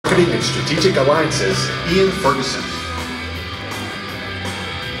Marketing and Strategic Alliances, Ian Ferguson.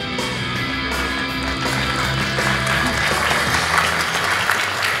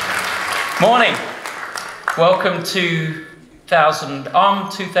 Morning. Welcome to ARM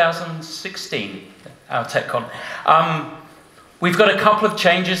 2016, our TechCon. We've got a couple of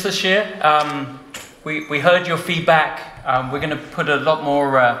changes this year. We heard your feedback. We're going to put a lot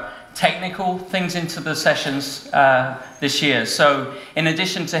more technical things into the sessions this year. So in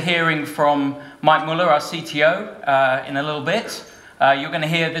addition to hearing from Mike Muller, our CTO, in a little bit, you're going to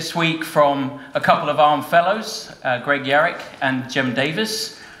hear this week from a couple of ARM fellows, Greg Yarrick and Jim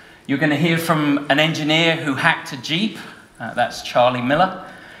Davis. You're going to hear from an engineer who hacked a Jeep. That's Charlie Miller.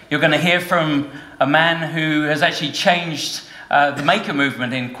 You're going to hear from a man who has actually changed the maker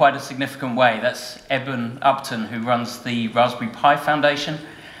movement in quite a significant way. That's Eben Upton, who runs the Raspberry Pi Foundation.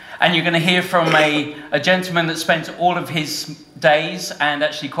 And you're going to hear from a gentleman that spent all of his days and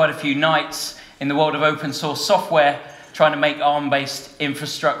actually quite a few nights in the world of open source software trying to make ARM-based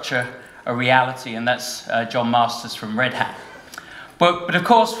infrastructure a reality, and that's John Masters from Red Hat. But of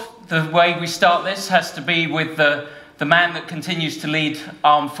course, the way we start this has to be with the man that continues to lead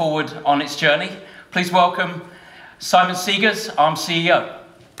ARM forward on its journey. Please welcome Simon Segars, ARM CEO.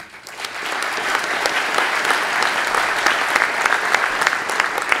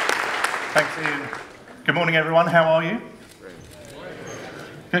 Thanks, Ian. Good morning, everyone. How are you?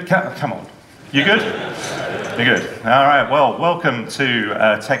 Good. Come on. You good? You're good. All right. Well, welcome to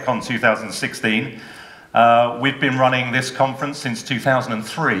TechCon 2016. We've been running this conference since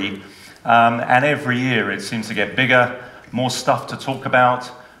 2003, and every year it seems to get bigger, more stuff to talk about,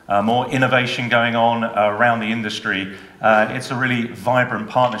 more innovation going on around the industry. It's a really vibrant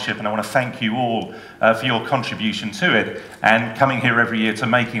partnership, and I want to thank you all for your contribution to it and coming here every year to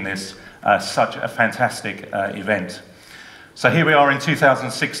making this such a fantastic event. So here we are in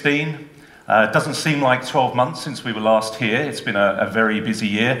 2016. It doesn't seem like 12 months since we were last here. It's been a very busy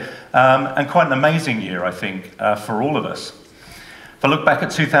year, and quite an amazing year, I think, for all of us. If I look back at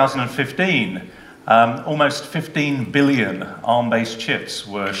 2015, almost 15 billion ARM-based chips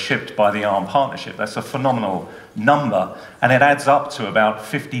were shipped by the ARM partnership. That's a phenomenal number, and it adds up to about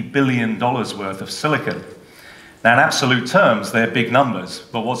 $50 billion worth of silicon. Now, in absolute terms, they're big numbers,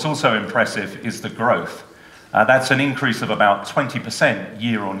 but what's also impressive is the growth. That's an increase of about 20%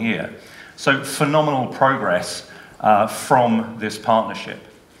 year on year. So phenomenal progress from this partnership.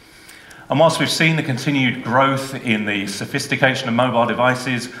 And whilst we've seen the continued growth in the sophistication of mobile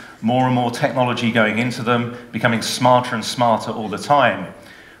devices, more and more technology going into them, becoming smarter and smarter all the time,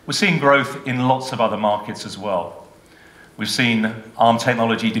 we're seeing growth in lots of other markets as well. We've seen ARM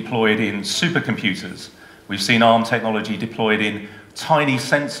technology deployed in supercomputers. We've seen ARM technology deployed in tiny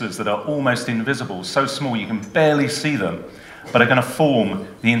sensors that are almost invisible, so small you can barely see them, but are going to form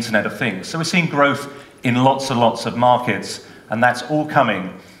the Internet of Things. So we're seeing growth in lots and lots of markets, and that's all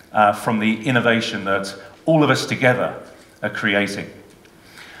coming from the innovation that all of us together are creating.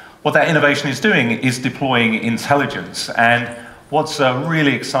 What that innovation is doing is deploying intelligence, and what's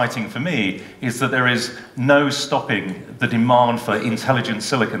really exciting for me is that there is no stopping the demand for intelligent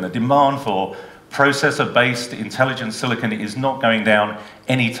silicon. The demand for processor-based intelligent silicon is not going down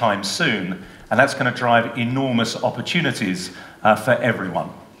anytime soon, and that's going to drive enormous opportunities for everyone.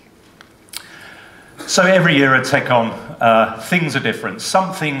 So every year at TechCon, things are different.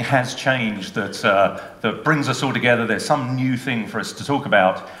 Something has changed that brings us all together. There's some new thing for us to talk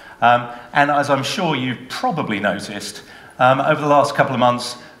about. And as I'm sure you've probably noticed, over the last couple of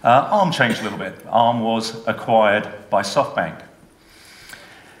months, ARM changed a little bit. ARM was acquired by SoftBank.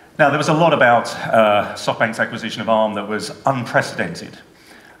 Now, there was a lot about SoftBank's acquisition of ARM that was unprecedented.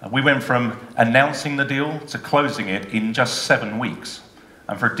 We went from announcing the deal to closing it in just 7 weeks.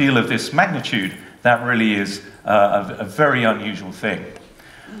 And for a deal of this magnitude, that really is a very unusual thing.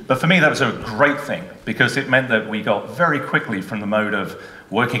 But for me, that was a great thing, because it meant that we got very quickly from the mode of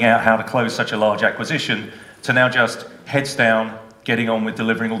working out how to close such a large acquisition to now just heads down, getting on with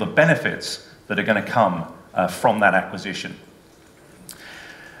delivering all the benefits that are going to come from that acquisition.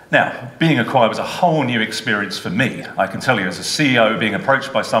 Now, being acquired was a whole new experience for me. I can tell you, as a CEO, being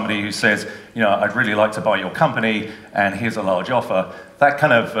approached by somebody who says, you know, I'd really like to buy your company, and here's a large offer, that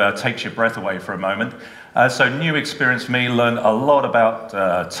kind of takes your breath away for a moment. So new experience for me, learned a lot about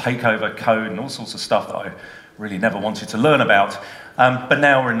takeover code and all sorts of stuff that I really never wanted to learn about. But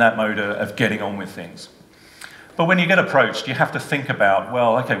now we're in that mode of getting on with things. But when you get approached, you have to think about,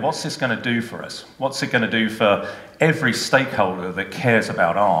 well, okay, what's this going to do for us? What's it going to do for every stakeholder that cares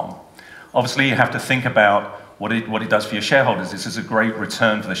about ARM? Obviously, you have to think about what it does for your shareholders. This is a great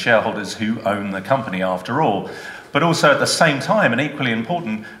return for the shareholders who own the company, after all. but also at the same time, and equally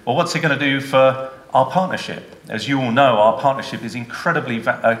important, well, what's it going to do for our partnership? As you all know, our partnership is incredibly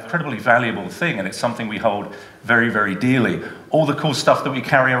valuable thing, and it's something we hold very, very dearly. All the cool stuff that we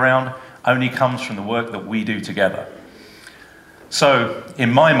carry around only comes from the work that we do together. So,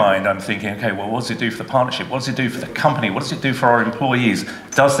 in my mind, I'm thinking, okay, well, what does it do for the partnership? What does it do for the company? What does it do for our employees?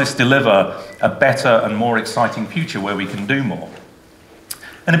 Does this deliver a better and more exciting future where we can do more?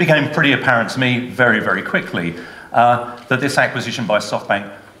 And it became pretty apparent to me very, very quickly that this acquisition by SoftBank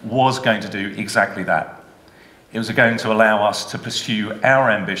was going to do exactly that. It was going to allow us to pursue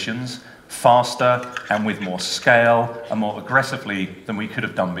our ambitions faster and with more scale and more aggressively than we could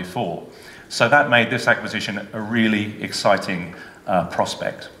have done before. So that made this acquisition a really exciting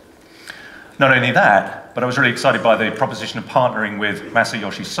prospect. Not only that, but I was really excited by the proposition of partnering with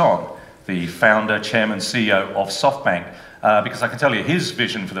Masayoshi Son, the founder, chairman, CEO of SoftBank, because I can tell you his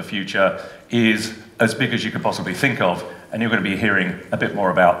vision for the future is as big as you could possibly think of, and you're going to be hearing a bit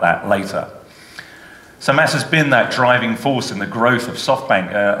more about that later. So Mas has been that driving force in the growth of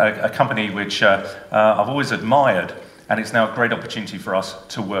SoftBank, a company which I've always admired, and it's now a great opportunity for us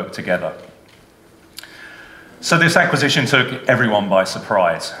to work together. So this acquisition took everyone by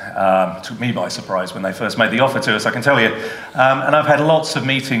surprise. Took me by surprise when they first made the offer to us, I can tell you. And I've had lots of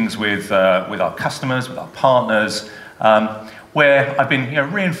meetings with our customers, with our partners, where I've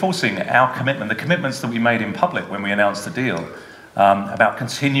been reinforcing our commitment, the commitments that we made in public when we announced the deal, about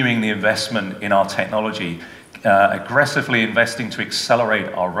continuing the investment in our technology, aggressively investing to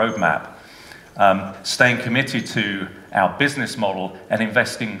accelerate our roadmap, staying committed to our business model and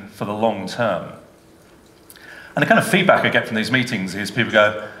investing for the long term. And the kind of feedback I get from these meetings is people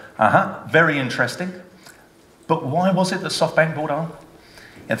go, very interesting, but why was it that SoftBank bought ARM?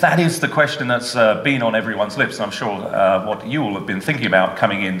 And that is the question that's been on everyone's lips, and I'm sure what you all have been thinking about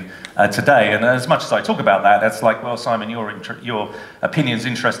coming in today. And as much as I talk about that, it's like, well, Simon, your opinion's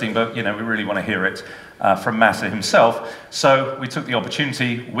interesting, but we really want to hear it from Masa himself. So we took the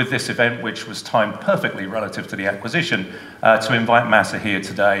opportunity with this event, which was timed perfectly relative to the acquisition, to invite Masa here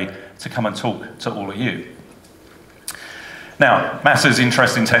today to come and talk to all of you. Now, Masa's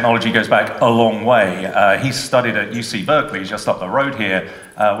interest in technology goes back a long way. He studied at UC Berkeley, just up the road here,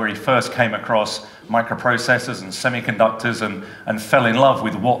 where he first came across microprocessors and semiconductors and fell in love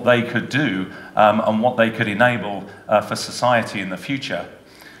with what they could do and what they could enable for society in the future.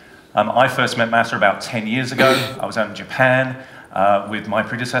 I first met Masa about 10 years ago. I was out in Japan with my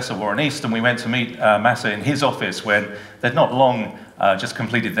predecessor, Warren East, and we went to meet Masa in his office when they'd not long just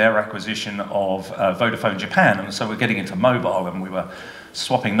completed their acquisition of Vodafone Japan, and so we're getting into mobile, and we were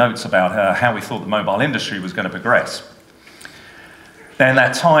swapping notes about how we thought the mobile industry was going to progress. Now, in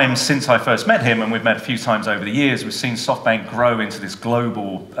that time, since I first met him, and we've met a few times over the years, we've seen SoftBank grow into this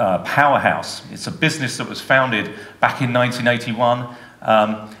global powerhouse. It's a business that was founded back in 1981,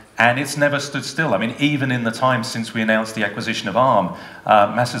 and it's never stood still. I mean, even in the time since we announced the acquisition of ARM,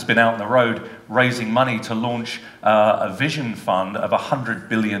 Masa's been out on the road raising money to launch a vision fund of $100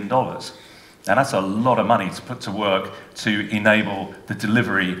 billion. Now, that's a lot of money to put to work to enable the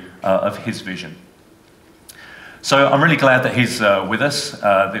delivery of his vision. So I'm really glad that he's with us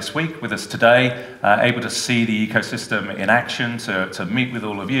this week, with us today, able to see the ecosystem in action, to meet with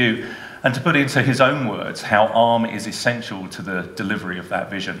all of you, and to put into his own words how ARM is essential to the delivery of that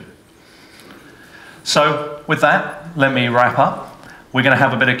vision. So with that, let me wrap up. We're going to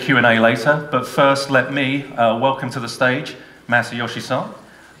have a bit of Q&A later, but first let me welcome to the stage Masayoshi Son,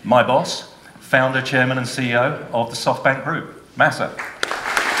 my boss, founder, chairman, and CEO of the SoftBank Group. Masa.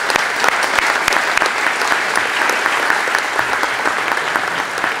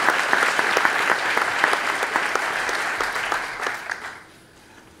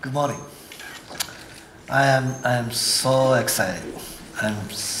 Good morning. I am so excited. I'm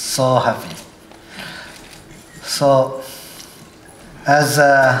so happy. So, as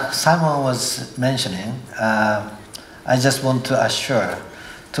Simon was mentioning, I just want to assure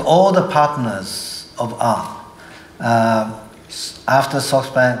to all the partners of ARM, after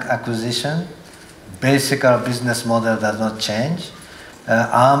SoftBank acquisition, basic business model does not change.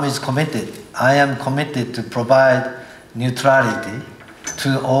 ARM is committed. I am committed to provide neutrality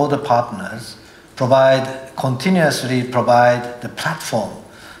to all the partners, continuously provide the platform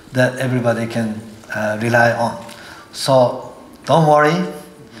that everybody can rely on. So don't worry,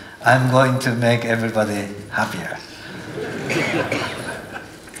 I'm going to make everybody happier.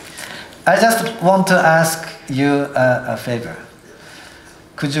 I just want to ask you a favor.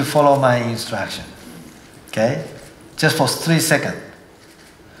 Could you follow my instruction? Okay? Just for 3 seconds.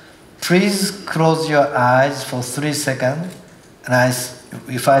 Please close your eyes for 3 seconds, and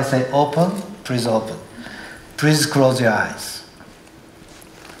if I say open, please open. Please close your eyes.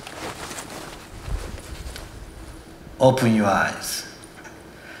 Open your eyes.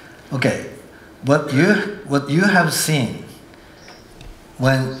 Okay, what you have seen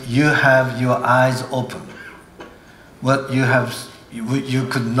when you have your eyes open, what you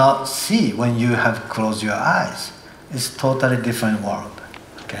could not see when you have closed your eyes, is totally different world.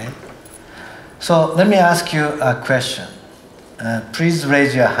 Okay. So let me ask you a question. Please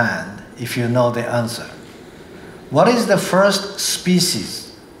raise your hand if you know the answer. What is the first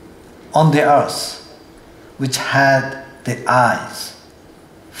species on the earth which had the eyes?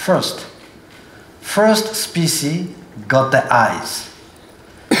 First species got the eyes.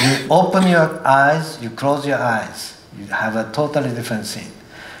 You open your eyes, you close your eyes. You have a totally different scene.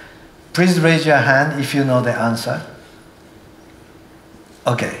 Please raise your hand if you know the answer.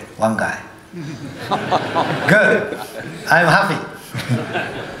 Okay, one guy. Good. I'm happy.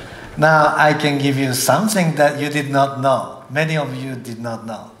 Now I can give you something that you did not know. Many of you did not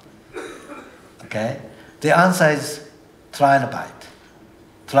know. Okay? The answer is trilobite.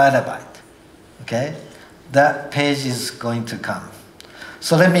 Trilobite. Okay? That page is going to come.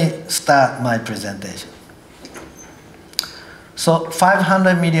 So let me start my presentation. So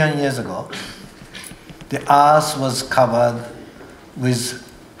 500 million years ago, the earth was covered with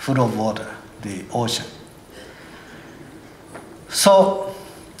full of water, the ocean. So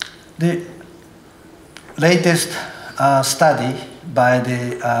the latest study by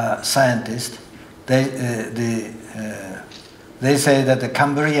the scientists, they say that the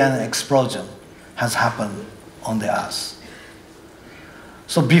Cambrian explosion has happened on the earth.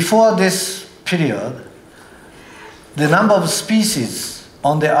 So before this period, the number of species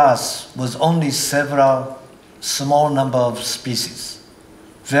on the earth was only several small number of species,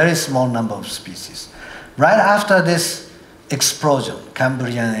 very small number of species. Right after this explosion,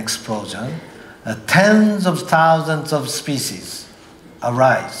 Cambrian explosion, tens of thousands of species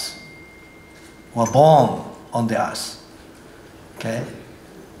arise, were born on the earth. Okay?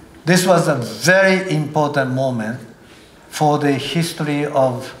 This was a very important moment for the history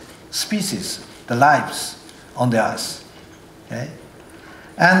of species, the lives on the earth. Okay?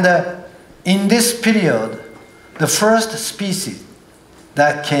 And in this period, the first species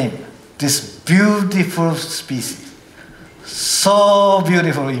that came, this beautiful species, so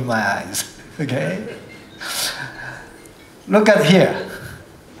beautiful in my eyes, okay? Look at here.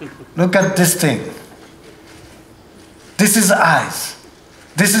 Look at this thing. This is eyes.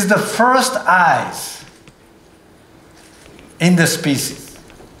 This is the first eyes in the species.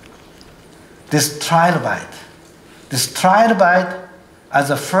 This trilobite. This trilobite, as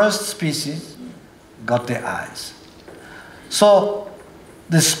the first species, got the eyes. So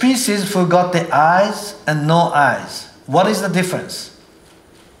the species who got the eyes and no eyes, what is the difference?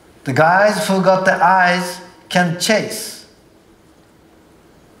 The guys who got the eyes can chase,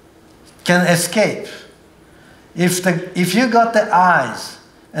 can escape. If you got the eyes,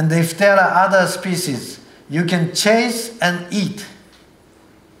 and if there are other species, you can chase and eat.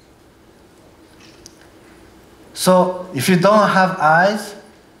 So if you don't have eyes,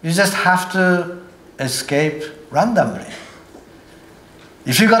 you just have to escape randomly.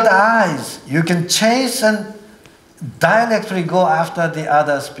 If you got the eyes, you can chase and directly go after the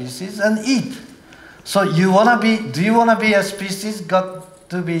other species and eat. So do you want to be a species got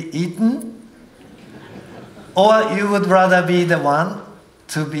to be eaten? Or you would rather be the one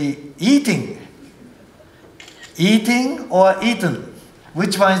to be eating? Eating or eaten?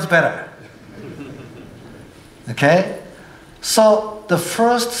 Which one is better? Okay? So the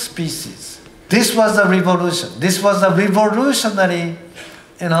first species, this was a revolution. This was a revolutionary,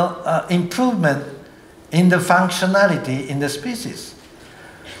 improvement in the functionality in the species.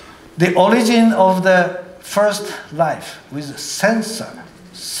 The origin of the first life with sensor.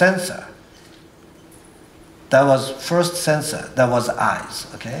 That was first sensor, that was eyes,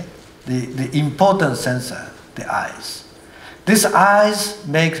 okay? The important sensor, the eyes. These eyes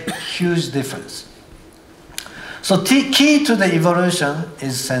make huge difference. So key to the evolution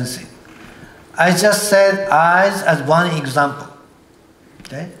is sensing. I just said eyes as one example,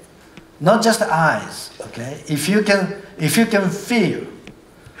 okay? Not just eyes, okay? If you can feel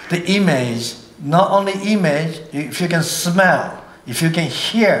the image, not only image, if you can smell, if you can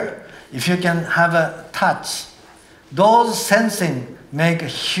hear, if you can have a touch, those sensing make a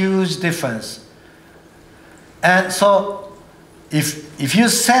huge difference. And so if you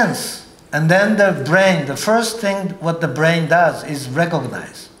sense, and then the brain, the first thing what the brain does is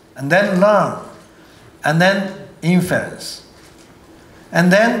recognize, and then learn, and then inference. And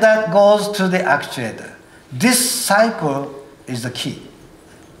then that goes to the actuator. This cycle is the key.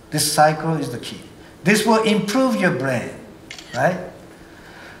 This cycle is the key. This will improve your brain, right?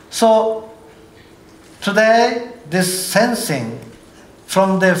 So today, this sensing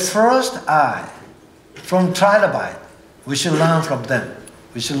from the first eye, from trilobite, we should learn from them.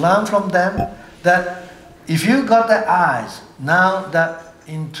 We should learn from them that if you got the eyes, now that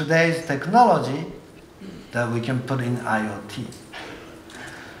in today's technology, that we can put in IoT.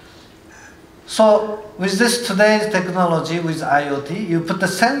 So with this today's technology, with IoT, you put the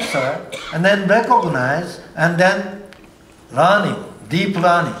sensor and then recognize and then learning, deep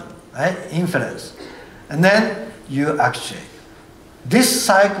learning, right? Inference. And then you actuate. This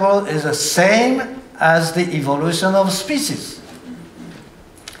cycle is the same as the evolution of species.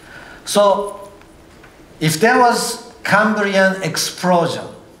 So if there was Cambrian explosion,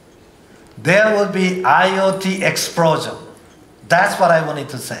 there would be IoT explosion. That's what I wanted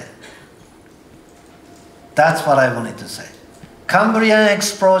to say. That's what I wanted to say. Cambrian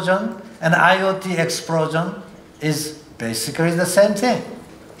explosion and IoT explosion is basically the same thing.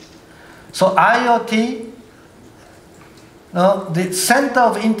 So IoT, the center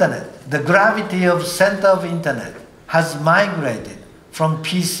of internet, the gravity of center of internet has migrated from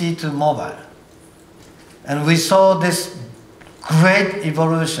PC to mobile. And we saw this great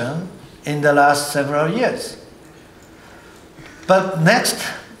evolution in the last several years. But next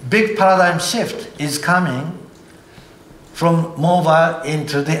big paradigm shift is coming from mobile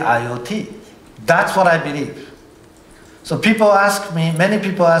into the IoT. That's what I believe. So people ask me, many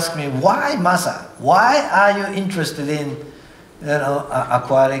people ask me, why Masa? Why are you interested in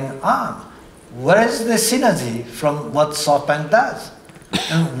acquiring ARM? Where is the synergy from what SoftBank does?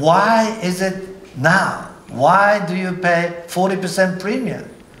 And why is it now? Why do you pay 40% premium?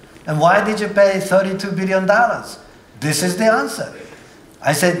 And why did you pay $32 billion? This is the answer.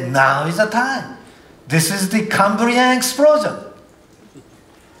 I said, now is the time. This is the Cambrian explosion.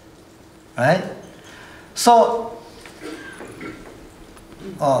 Right? So,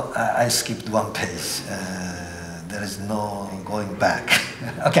 I skipped one page. There is no going back.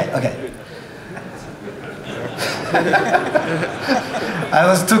 Okay. I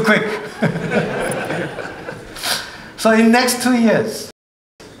was too quick. So in next 2 years,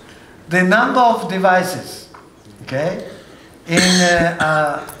 the number of devices, okay, in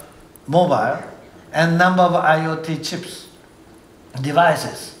mobile and number of IoT chips,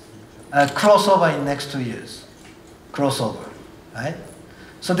 devices, crossover in next 2 years. Crossover, right?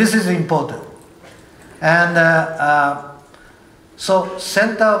 So this is important. And so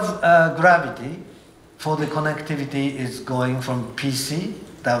center of gravity for the connectivity is going from PC,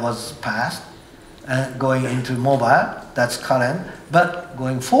 that was past, and going into mobile, that's current, but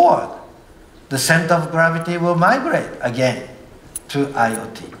going forward, the center of gravity will migrate again to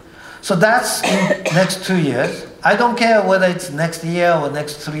IoT. So that's in next 2 years. I don't care whether it's next year or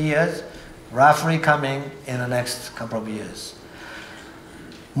next 3 years, roughly coming in the next couple of years.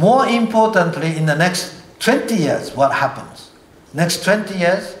 More importantly, in the next 20 years, what happens? Next 20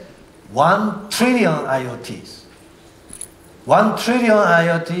 years, 1 trillion IoTs. 1 trillion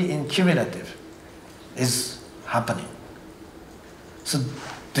IoT in cumulative is happening. So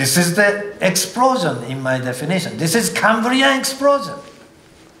this is the explosion in my definition. This is Cambrian explosion,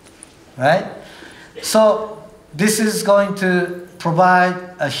 right? So this is going to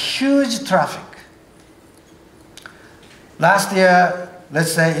provide a huge traffic. Last year,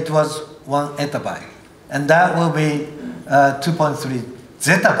 let's say it was 1 exabyte, and that will be 2.3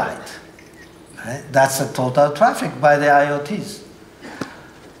 zettabyte. Right? That's the total traffic by the IoTs,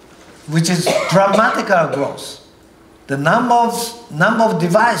 which is dramatical growth. The number of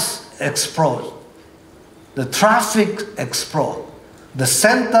device explode, the traffic explode, the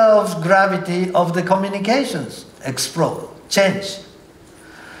center of gravity of the communications explode, change.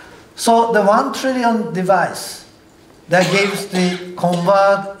 So the 1 trillion device that gives the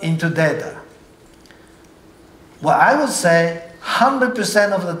convert into data. Well, I would say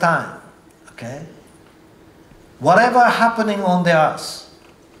 100% of the time, okay, whatever happening on the earth,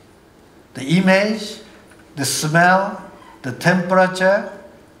 the image, the smell, the temperature,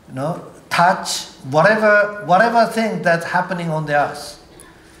 touch, whatever thing that's happening on the earth.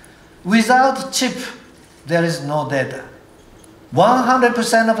 Without chip, there is no data.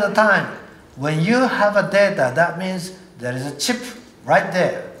 100% of the time, when you have a data, that means there is a chip right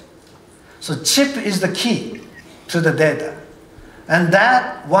there. So chip is the key to the data. And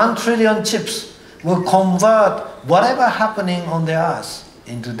that 1 trillion chips will convert whatever happening on the earth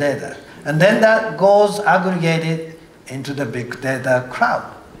into data. And then that goes aggregated into the big data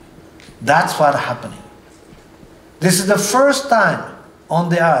cloud. That's what's happening. This is the first time on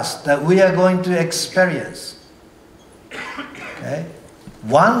the earth that we are going to experience, okay,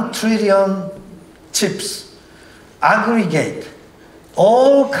 1 trillion chips aggregate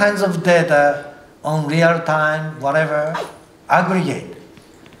all kinds of data on real time, whatever, aggregate.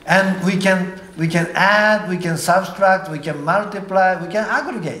 And we can add, we can subtract, we can multiply, we can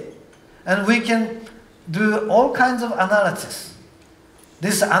aggregate. And we can do all kinds of analysis.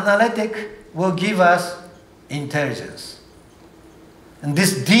 This analytic will give us intelligence. And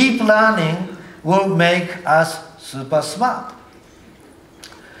this deep learning will make us super smart.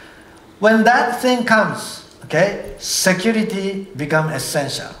 When that thing comes, okay, security becomes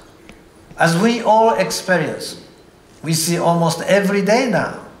essential. As we all experience, we see almost every day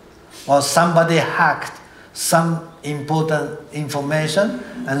now, or somebody hacked some important information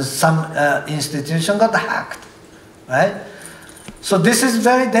and some institution got hacked, right? So this is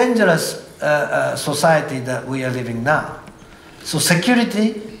very dangerous society that we are living now. So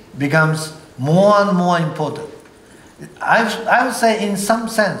security becomes more and more important. I would say in some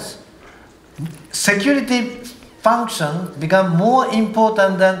sense, security function become more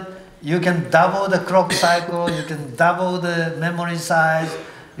important than you can double the clock cycle, you can double the memory size,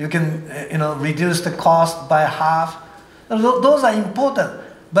 you can reduce the cost by half. Those are important,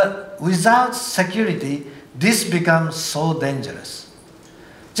 but without security, this becomes so dangerous.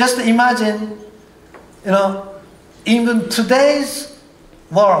 Just imagine, even today's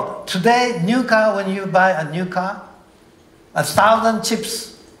world, today new car, when you buy a new car, 1,000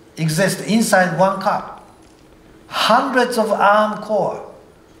 chips exist inside one car. Hundreds of ARM core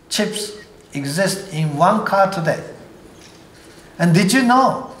chips exist in one car today. And did you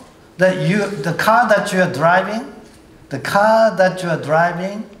know that the car that you are driving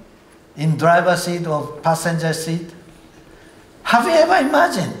in driver's seat or passenger seat, have you ever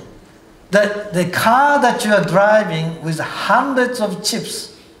imagined that the car that you are driving with hundreds of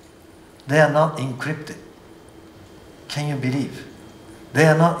chips, they are not encrypted? Can you believe? They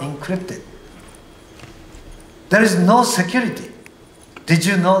are not encrypted. There is no security. Did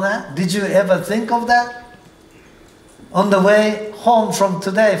you know that? Did you ever think of that? On the way home from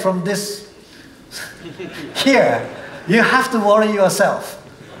today, from this here, you have to worry yourself.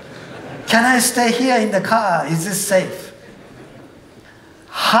 Can I stay here in the car? Is this safe?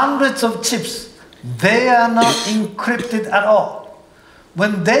 Hundreds of chips, they are not encrypted at all.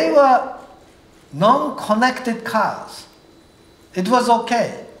 When they were non-connected cars, it was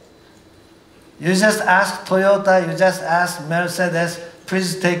okay. You just ask Toyota, you just ask Mercedes,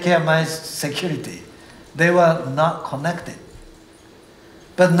 please take care of my security. They were not connected.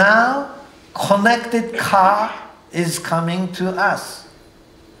 But now, connected car is coming to us.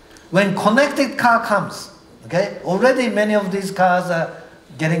 When connected car comes, okay, already many of these cars are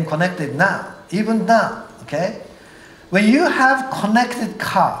getting connected now, even now, okay? When you have connected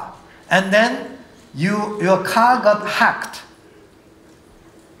car, and then your car got hacked,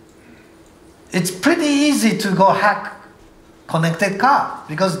 it's pretty easy to go hack connected car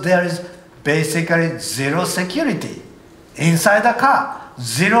because there is basically zero security inside the car,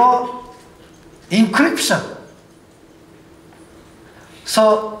 zero encryption.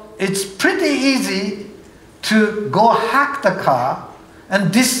 So it's pretty easy to go hack the car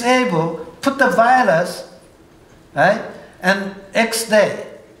and disable, put the virus, right? And next day,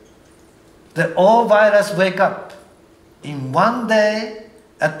 the all virus wake up in one day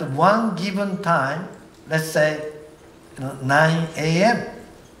at one given time, let's say 9 a.m.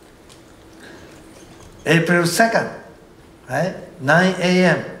 April 2nd, right? 9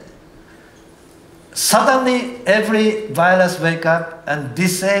 a.m. Suddenly, every virus wake up and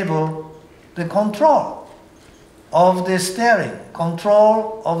disable the control of the steering,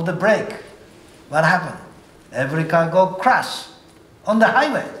 control of the brake. What happened? Every car go crash on the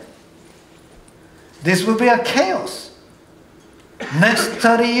highway. This will be a chaos. Next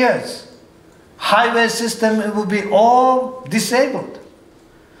 30 years, highway system will be all disabled.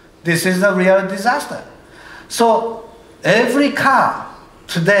 This is a real disaster. So every car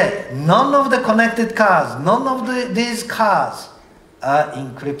today, none of the connected cars, none of these cars are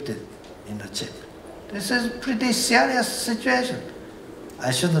encrypted in the chip. This is a pretty serious situation.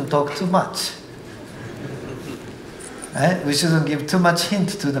 I shouldn't talk too much. We shouldn't give too much hint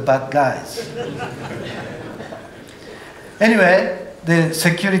to the bad guys. Anyway, the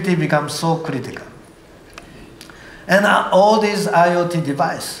security becomes so critical. And all these IoT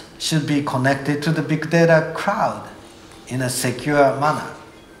devices should be connected to the big data cloud in a secure manner.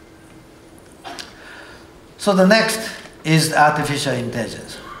 So the next is artificial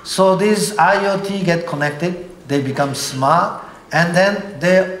intelligence. So these IoT get connected, they become smart, and then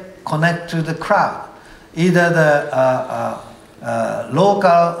they connect to the cloud. Either the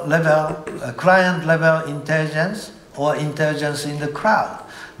local level, client level intelligence, or intelligence in the cloud.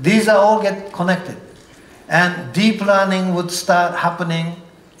 These are all get connected. And deep learning would start happening,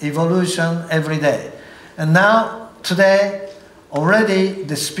 evolution every day. And now, today, already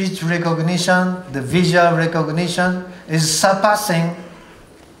the speech recognition, the visual recognition is surpassing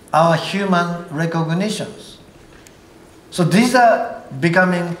our human recognitions. So these are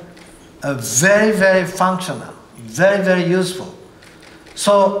becoming very, very functional, very, very useful.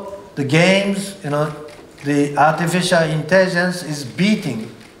 So the games, the artificial intelligence is beating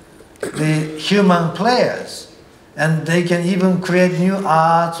the human players, and they can even create new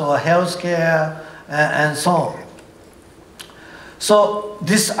arts or healthcare and so on. So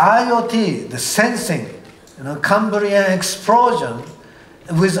this IoT, the sensing, Cambrian explosion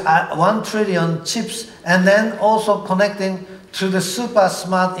with 1 trillion chips, and then also connecting to the super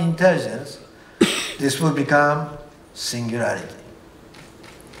smart intelligence, this will become singularity.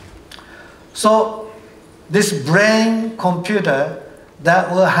 So this brain computer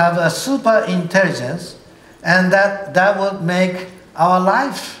that will have a super intelligence, and that will make our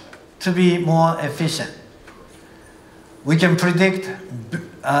life to be more efficient. We can predict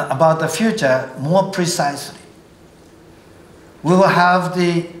about the future more precisely. We will have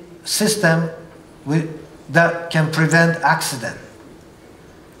the system that can prevent accident.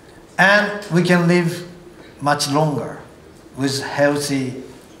 And we can live much longer with healthy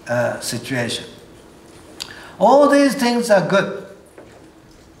situation. All these things are good.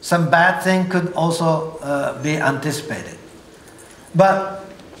 Some bad thing could also be anticipated. But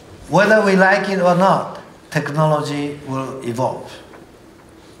whether we like it or not, technology will evolve.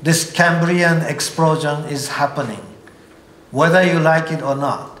 This Cambrian explosion is happening, whether you like it or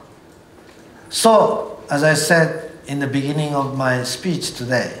not. So, as I said in the beginning of my speech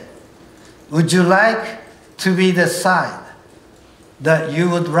today, would you like to be the side that you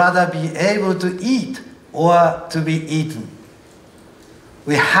would rather be able to eat or to be eaten?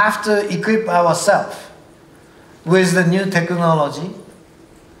 We have to equip ourselves with the new technology,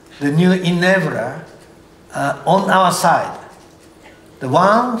 the new enabler on our side. The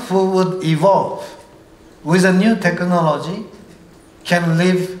one who would evolve with a new technology can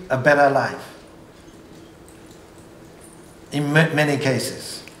live a better life in many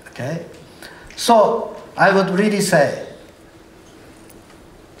cases. Okay? So I would really say,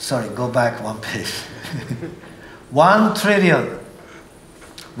 sorry, go back one page. 1 trillion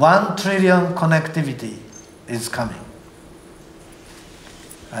connectivity is coming.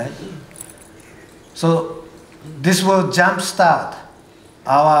 Right? So this will jumpstart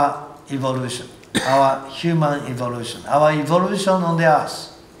our evolution, our human evolution, our evolution on the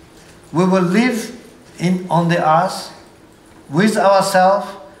earth. We will live on the earth with ourselves,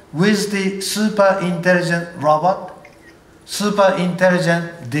 with the super intelligent robot, super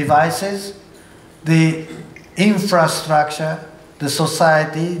intelligent devices, the infrastructure, the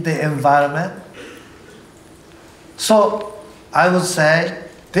society, the environment. So I would say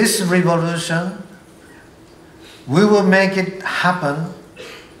this revolution, we will make it happen.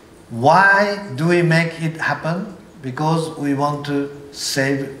 Why do we make it happen? Because we want to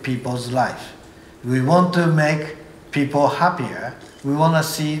save people's life. We want to make people happier. We want to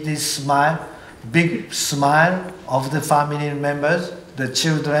see this smile, big smile of the family members, the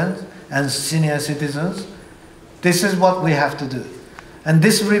children and senior citizens. This is what we have to do. And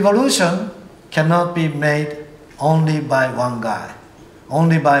this revolution cannot be made only by one guy,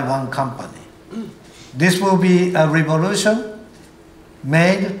 only by one company. This will be a revolution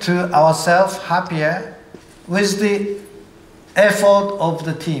made to ourselves happier with the effort of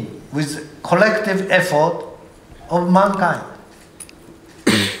the team, with collective effort of mankind.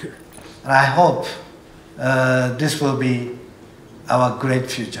 And I hope this will be our great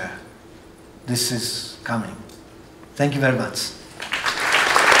future. This is coming. Thank you very much.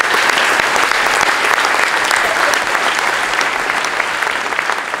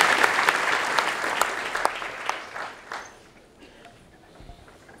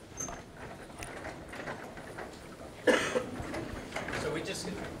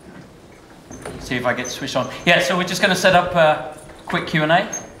 See if I get switched on. Yeah, so we're just going to set up a quick Q&A.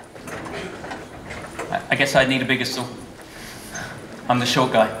 I guess I need a bigger stool. I'm the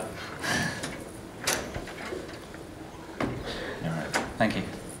short guy. All right, thank you.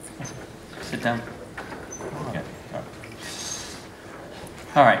 Sit down. Yeah.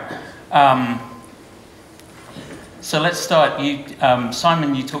 All right. So let's start.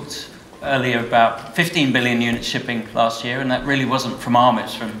 Simon, you talked earlier about 15 billion units shipping last year, and that really wasn't from ARM,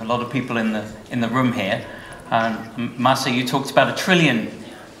 it's from a lot of people in the room here. Masa, you talked about 1 trillion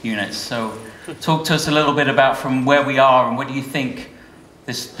units. So talk to us a little bit about from where we are, and what do you think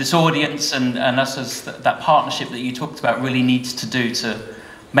this audience and us as that partnership that you talked about really needs to do to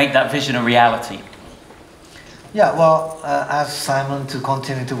make that vision a reality? Yeah, well, ask Simon to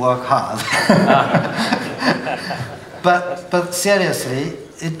continue to work hard. But seriously,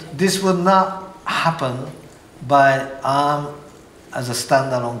 this would not happen by ARM as a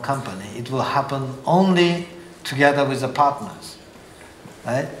standalone company. It will happen only together with the partners.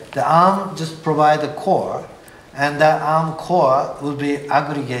 Right? The ARM just provide the core, and that ARM core will be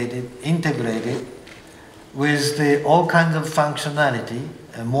aggregated, integrated with all kinds of functionality,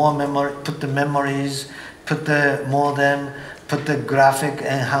 more memory, put the memories, put the modem, put the graphic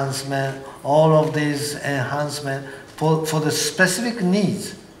enhancement, all of these enhancements for the specific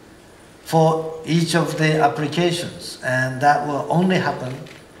needs for each of the applications. And that will only happen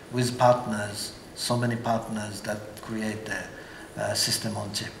with partners, so many partners that create the system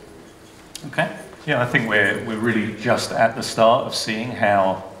on chip. Okay. Yeah, I think we're really just at the start of seeing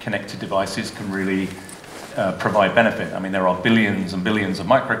how connected devices can really provide benefit. I mean, there are billions and billions of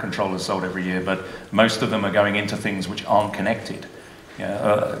microcontrollers sold every year, but most of them are going into things which aren't connected.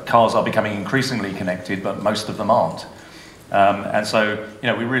 Cars are becoming increasingly connected, but most of them aren't. And so,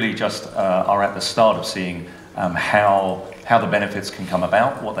 we really just are at the start of seeing how the benefits can come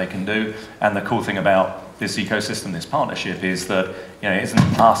about, what they can do. And the cool thing about this ecosystem, this partnership, is that it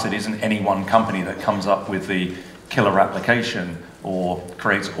isn't us, it isn't any one company that comes up with the killer application or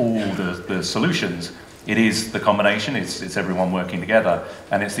creates all the solutions. It is the combination, it's everyone working together,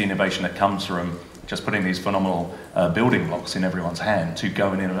 and it's the innovation that comes from just putting these phenomenal building blocks in everyone's hand to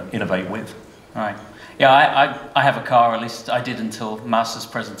go and innovate with. Right. Yeah, I have a car, at least I did until Master's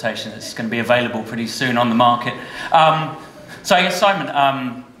presentation. It's going to be available pretty soon on the market. So I guess,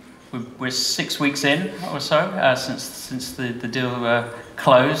 Simon, we're 6 weeks in or so since the deal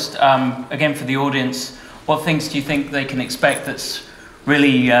closed. Again, for the audience, what things do you think they can expect that's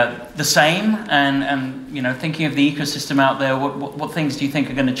really the same? And thinking of the ecosystem out there, what things do you think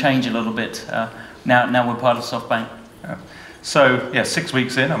are going to change a little bit now we're part of SoftBank? Yeah. So, 6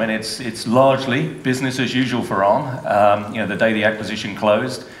 weeks in, I mean, it's largely business as usual for ARM. The day the acquisition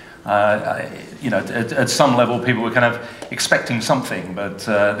closed, at some level, people were kind of expecting something, but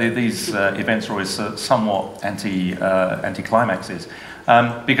these events are always somewhat anti-climaxes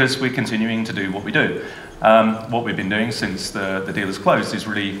because we're continuing to do what we do. What we've been doing since the deal is closed is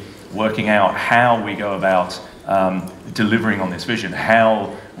really working out how we go about delivering on this vision,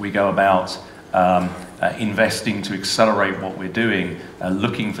 how we go about investing to accelerate what we're doing,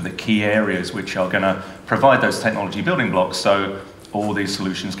 looking for the key areas which are going to provide those technology building blocks so all these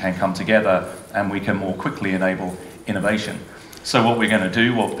solutions can come together and we can more quickly enable innovation. So what we're going to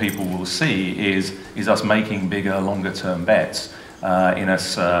do, what people will see is us making bigger, longer term bets in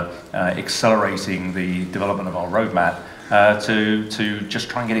us accelerating the development of our roadmap to just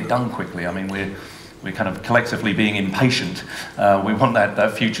try and get it done quickly. I mean, we're kind of collectively being impatient. We want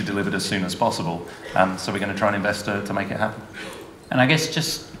that future delivered as soon as possible. So we're going to try and invest to make it happen. And I guess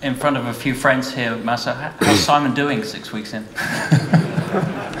just in front of a few friends here, Masa, how's Simon doing 6 weeks in?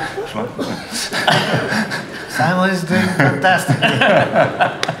 Simon is doing fantastic.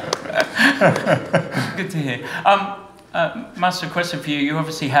 Good to hear. Masa, a question for you. You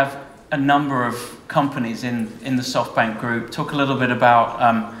obviously have a number of companies in the SoftBank Group. Talk a little bit about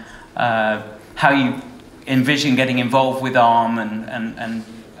how you envision getting involved with ARM and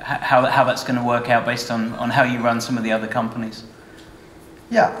how that's going to work out based on how you run some of the other companies.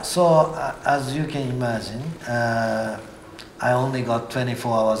 Yeah, so as you can imagine, I only got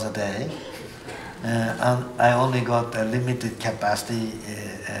 24 hours a day, and I only got a limited capacity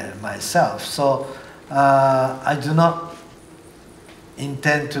myself. So I do not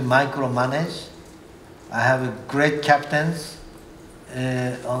intend to micromanage. I have great captains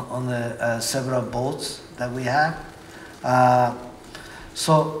on the several boats that we have.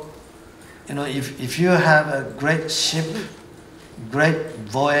 So, if you have a great ship, great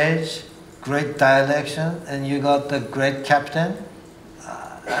voyage, great direction, and you got the great captain,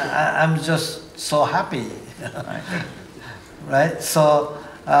 I'm just so happy, right? So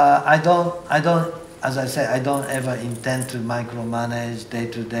I don't, as I say, I don't ever intend to micromanage day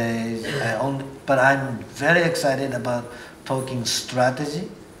to day. But I'm very excited about talking strategy,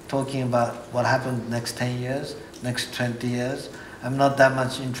 talking about what happened next 10 years, next 20 years. I'm not that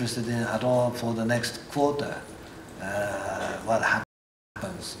much interested in at all for the next quarter. What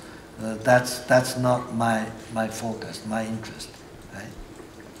happens? That's not my focus, my interest. Right?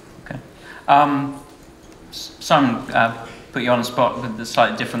 Okay. Simon, put you on the spot with a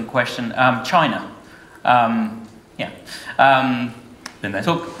slightly different question. China. Been there.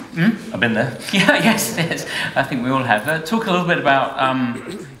 I've been there. Yeah, yes, I think we all have. Talk a little bit about,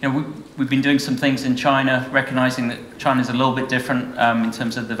 we've been doing some things in China, recognizing that China is a little bit different in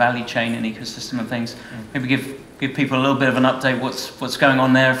terms of the value chain and ecosystem and things. Maybe give people a little bit of an update what's going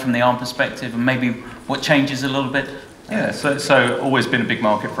on there from the ARM perspective, and maybe what changes a little bit. Yeah, so always been a big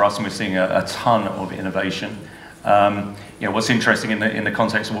market for us, and we're seeing a ton of innovation. What's interesting in the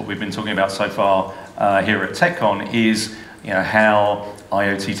context of what we've been talking about so far here at TechCon is how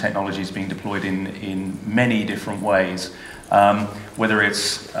IoT technology is being deployed in many different ways. Whether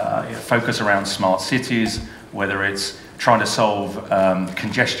it's focus around smart cities, whether it's trying to solve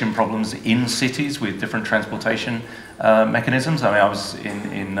congestion problems in cities with different transportation mechanisms. I mean, I was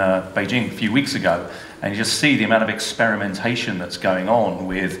in Beijing a few weeks ago, and you just see the amount of experimentation that's going on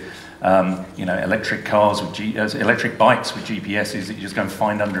with electric cars with electric bikes with GPSs that you just go and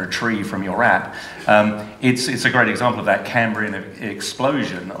find under a tree from your app. It's a great example of that Cambrian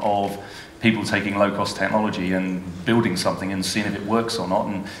explosion of people taking low-cost technology and building something and seeing if it works or not,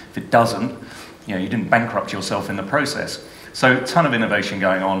 and if it doesn't, you didn't bankrupt yourself in the process. So a ton of innovation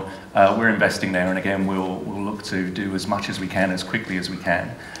going on. We're investing there, and again, we'll look to do as much as we can, as quickly as we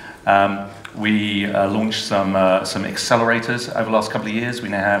can. We launched some accelerators over the last couple of years. We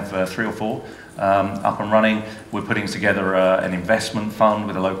now have 3 or 4 up and running. We're putting together an investment fund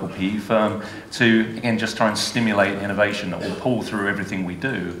with a local PE firm to, again, just try and stimulate innovation that will pull through everything we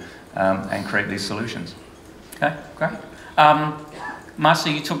do and create these solutions. Okay, great.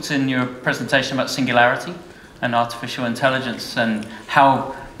 Masa, you talked in your presentation about singularity and artificial intelligence and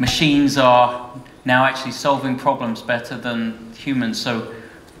how machines are now actually solving problems better than humans. So,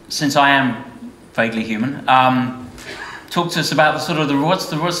 since I am vaguely human, talk to us about what's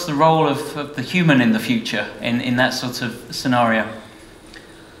the role of the human in the future in that sort of scenario.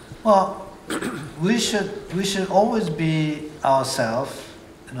 Well, we should always be ourselves.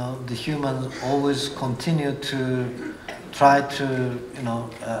 The humans always continue to try to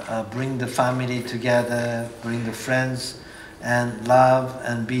bring the family together, bring the friends, and love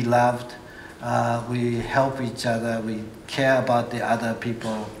and be loved. We help each other. We care about the other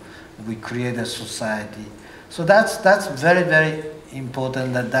people. We create a society. So that's very, very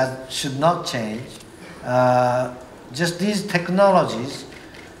important, that should not change. Just these technologies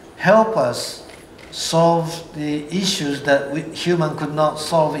help us solve the issues that human could not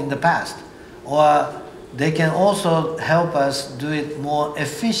solve in the past. Or they can also help us do it more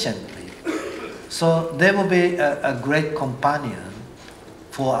efficiently. So they will be a great companion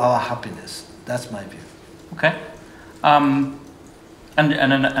for our happiness. That's my view. Okay. And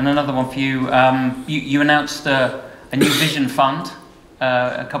another one for you. You announced a new vision fund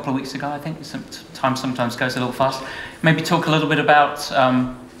a couple of weeks ago, I think. Time sometimes goes a little fast. Maybe talk a little bit about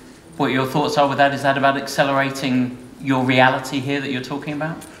what your thoughts are with that. Is that about accelerating your reality here that you're talking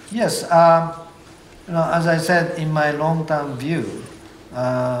about? Yes. As I said, in my long-term vision,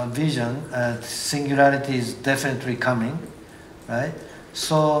 singularity is definitely coming, right?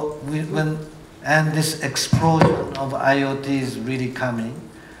 So and this explosion of IoT is really coming.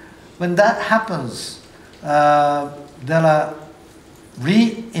 When that happens, there are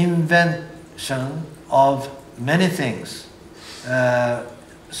reinvention of many things.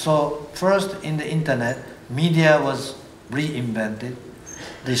 So first, in the internet, media was reinvented.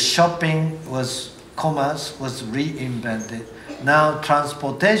 The commerce was reinvented. Now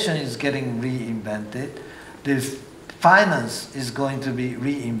transportation is getting reinvented. The finance is going to be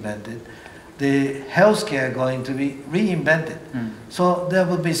reinvented. The healthcare going to be reinvented. So there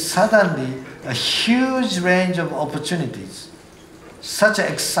will be suddenly a huge range of opportunities. Such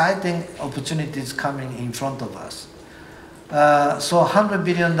exciting opportunities coming in front of us. So $100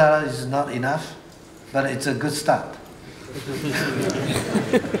 billion is not enough, but it's a good start.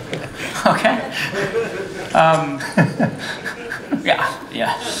 Okay.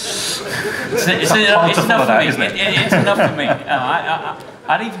 Yeah. It's enough for me. It's enough for me.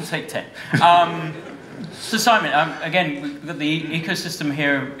 I'd even take 10. So Simon, again, we've got the ecosystem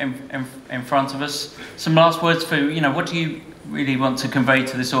here in front of us. Some last words for what do you really want to convey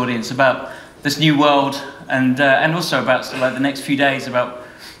to this audience about this new world, and also about the next few days, about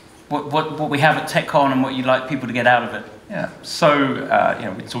what we have at TechCon and what you'd like people to get out of it. Yeah. So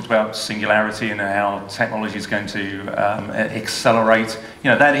we talked about singularity and how technology is going to accelerate.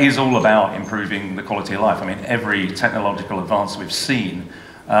 That is all about improving the quality of life. I mean, every technological advance we've seen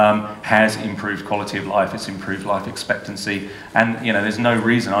has improved quality of life. It's improved life expectancy, and there's no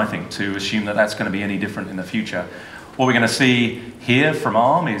reason, I think, to assume that that's going to be any different in the future. What we're going to see here from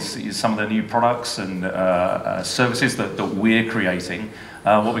ARM is some of the new products and services that we're creating.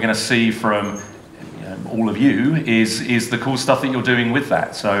 What we're going to see from all of you is the cool stuff that you're doing with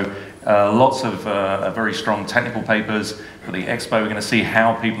that. So lots of very strong technical papers for the expo. We're going to see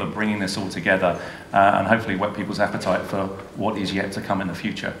how people are bringing this all together and hopefully whet people's appetite for what is yet to come in the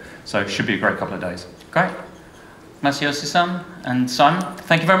future. So it should be a great couple of days. Great. Masayoshi Son and Simon,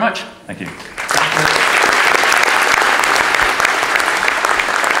 thank you very much. Thank you. You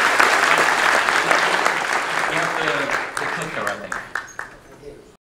have the clicker, I think.